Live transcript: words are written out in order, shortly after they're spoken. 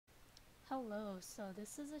Hello, so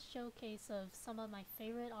this is a showcase of some of my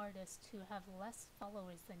favorite artists who have less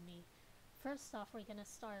followers than me. First off, we're gonna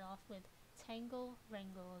start off with Tangle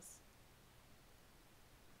Wrangles.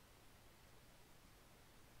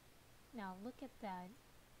 Now look at that.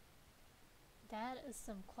 That is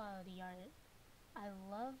some quality art. I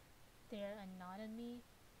love their anatomy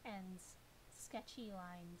and sketchy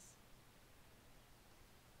lines.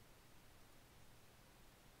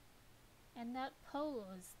 And that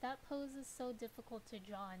pose is so difficult to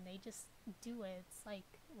draw and they just do it. It's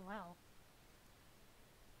like, wow.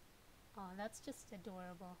 Oh, that's just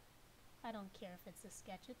adorable. I don't care if it's a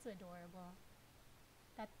sketch, it's adorable.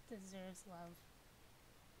 That deserves love.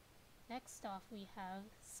 Next off we have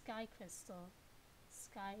Sky Crystal.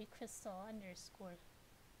 Sky Crystal underscore.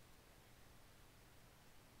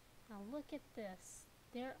 Now look at this.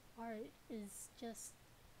 Their art is just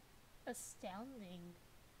astounding.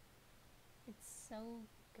 It's so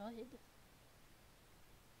good.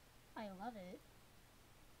 I love it.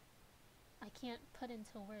 I can't put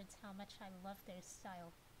into words how much I love their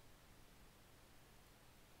style.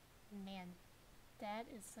 Man, that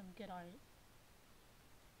is some good art.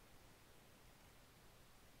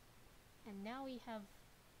 And now we have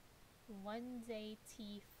One Day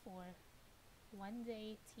T4. One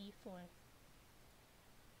Day T4.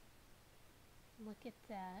 Look at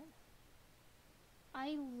that.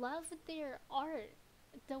 I love their art.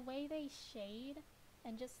 The way they shade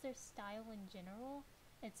and just their style in general,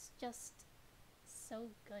 it's just so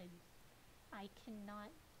good. I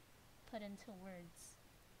cannot put into words.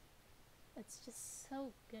 It's just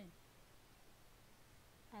so good.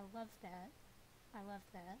 I love that. I love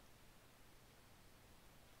that.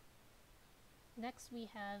 Next we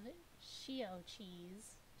have Shio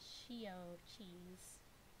cheese. Shio cheese.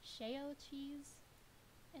 Shio cheese?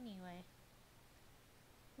 Anyway.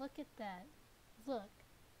 Look at that. Look.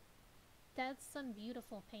 That's some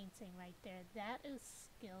beautiful painting right there. That is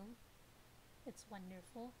skill. It's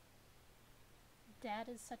wonderful. That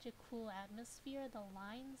is such a cool atmosphere. The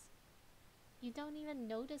lines, you don't even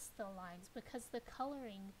notice the lines because the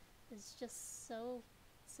coloring is just so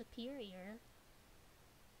superior.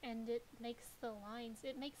 And it makes the lines,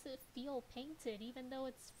 it makes it feel painted even though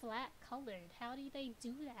it's flat colored. How do they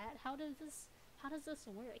do that? How does this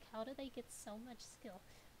work? How do they get so much skill?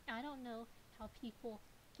 I don't know how people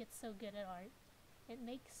get so good at art. It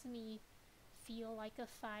makes me feel like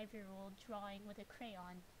a 5-year-old drawing with a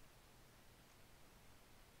crayon.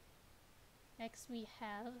 Next we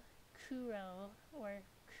have Kuro or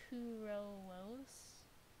Kuroos.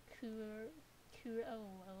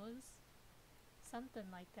 Kuroos. Something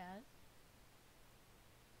like that.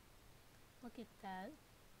 Look at that.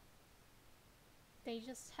 They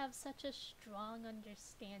just have such a strong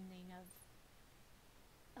understanding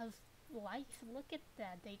of life. Look at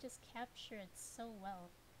that. They just capture it so well.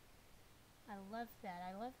 I love that.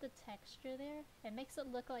 I love the texture there. It makes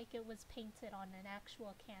it look like it was painted on an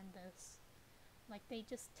actual canvas. Like they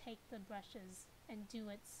just take the brushes and do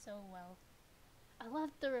it so well. I love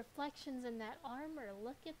the reflections in that armor.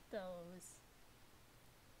 Look at those.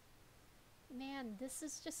 Man, this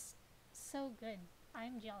is just so good.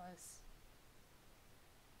 I'm jealous.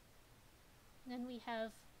 Then we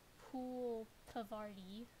have Pool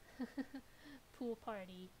Pavardi. Pool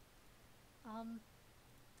Party.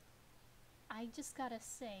 I just gotta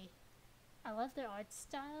say, I love their art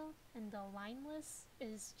style, and the lineless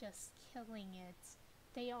is just killing it.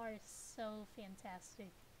 They are so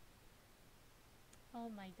fantastic. Oh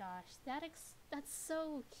my gosh, that's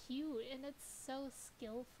so cute and it's so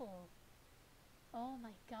skillful. Oh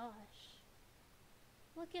my gosh.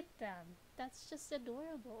 Look at them. That's just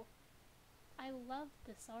adorable. I love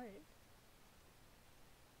this art.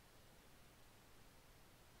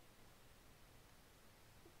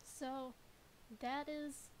 So, that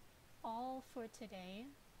is all for today.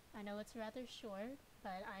 I know it's rather short,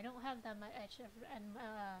 but I don't have that much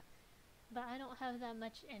but I don't have that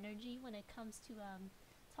much energy when it comes to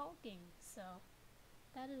talking. So,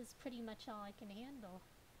 that is pretty much all I can handle.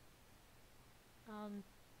 Um,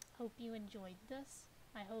 hope you enjoyed this.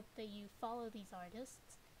 I hope that you follow these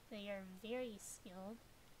artists. They are very skilled,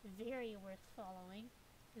 very worth following,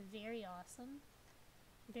 very awesome.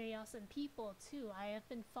 Very awesome people too. I have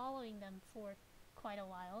been following them for quite a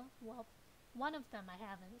while. Well, one of them I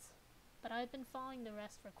haven't, but I've been following the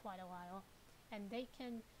rest for quite a while, and they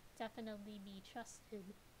can definitely be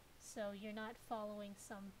trusted. So you're not following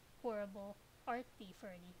some horrible art thief or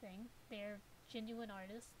anything. They're genuine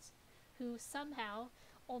artists who somehow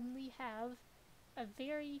only have a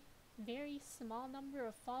very, very small number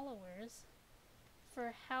of followers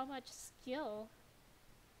for how much skill.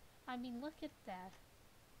 I mean, look at that.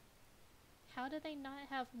 How do they not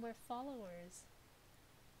have more followers?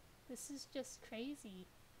 This is just crazy.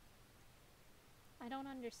 I don't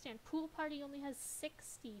understand. Pool Party only has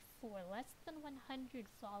 64, less than 100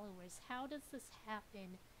 followers. How does this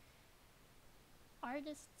happen?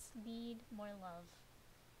 Artists need more love.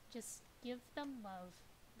 Just give them love.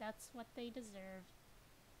 That's what they deserve.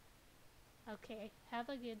 Okay, have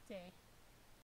a good day.